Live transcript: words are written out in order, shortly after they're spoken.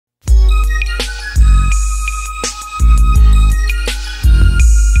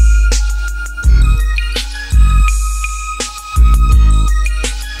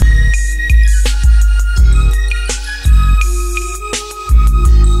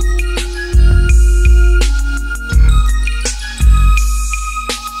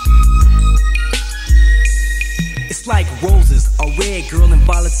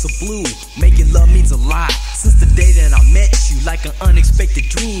blue, making love means a lot. Since the day that I met you, like an unexpected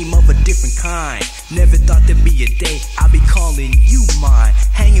dream of a different kind. Never thought there'd be a day I'd be calling you mine.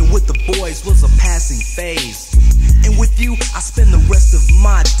 Hanging with the boys was a passing phase, and with you, I spend the rest of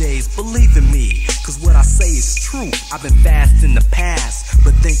my days. Believe in me, cause what I say is true. I've been fast in the past,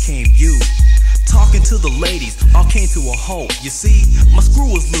 but then came you. Talking to the ladies, all came to a halt. You see, my screw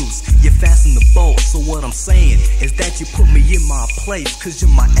was loose, you fastened the bolt. So what I'm saying is that you put me in my place, cause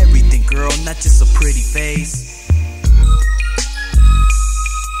you're my everything, girl, not just a pretty face.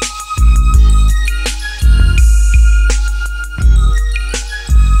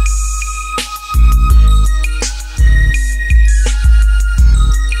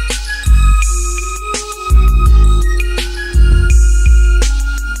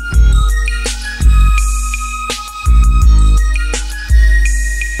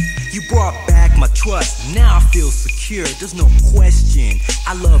 Brought back my trust, now I feel secure, there's no question.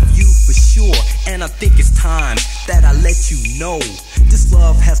 I love you for sure, and I think it's time that I let you know this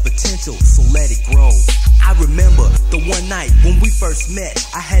love has potential, so let it grow. I remember the one night when we first met,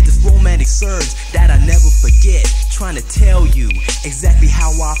 I had this romantic surge that I never forget, trying to tell you exactly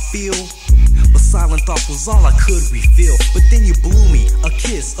how I feel, but silent thoughts was all I could reveal. But then you blew me a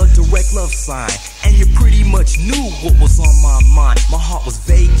kiss, a direct love sign, and you pretty much knew what was on my mind. My heart was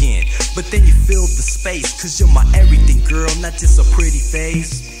vacant, but then you filled the space, cause you're my everything, girl, not just a pretty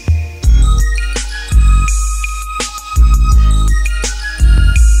face.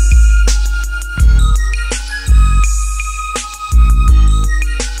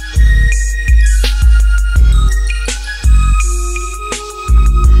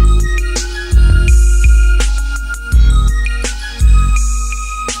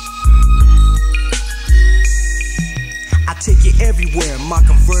 Take you everywhere in my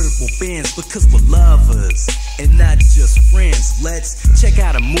convertible Benz, because we're lovers and not just friends. Let's check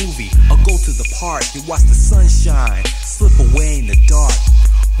out a movie or go to the park and watch the sunshine slip away in the dark.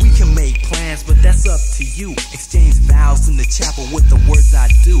 We can make plans, but that's up to you. Exchange vows in the chapel with the words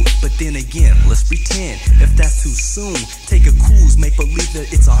I do. But then again, let's pretend if that's too soon. Take a cruise, make believe that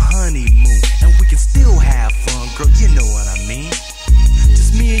it's a honeymoon, and we can still have fun, girl, you know what I mean.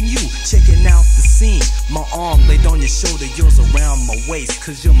 Just me and you, checking out the scene. My arm laid on your shoulder, yours around my waist,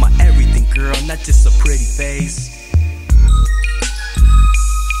 cause you're my everything, girl, not just a pretty face.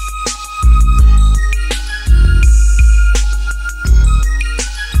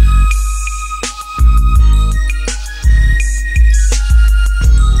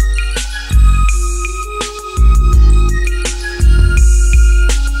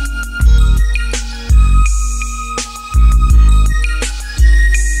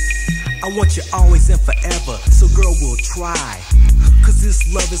 I want you always and forever, so girl, we'll try. Cause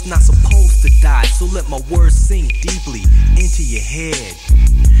this love is not supposed to die, so let my words sink deeply into your head.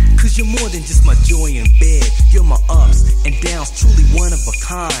 Cause you're more than just my joy in bed, you're my ups and downs, truly one of a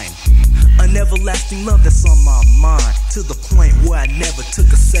kind. An everlasting love that's on my mind, to the point where I never took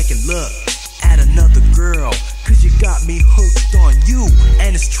a second look at another girl, cause you got me hooked on you,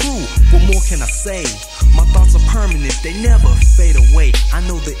 and it's true, what more can I say? My thoughts are permanent, they never fade away. I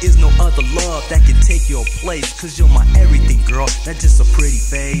know there is no other love that can take your place, cause you're my everything, girl, not just a pretty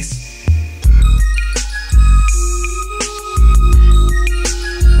face.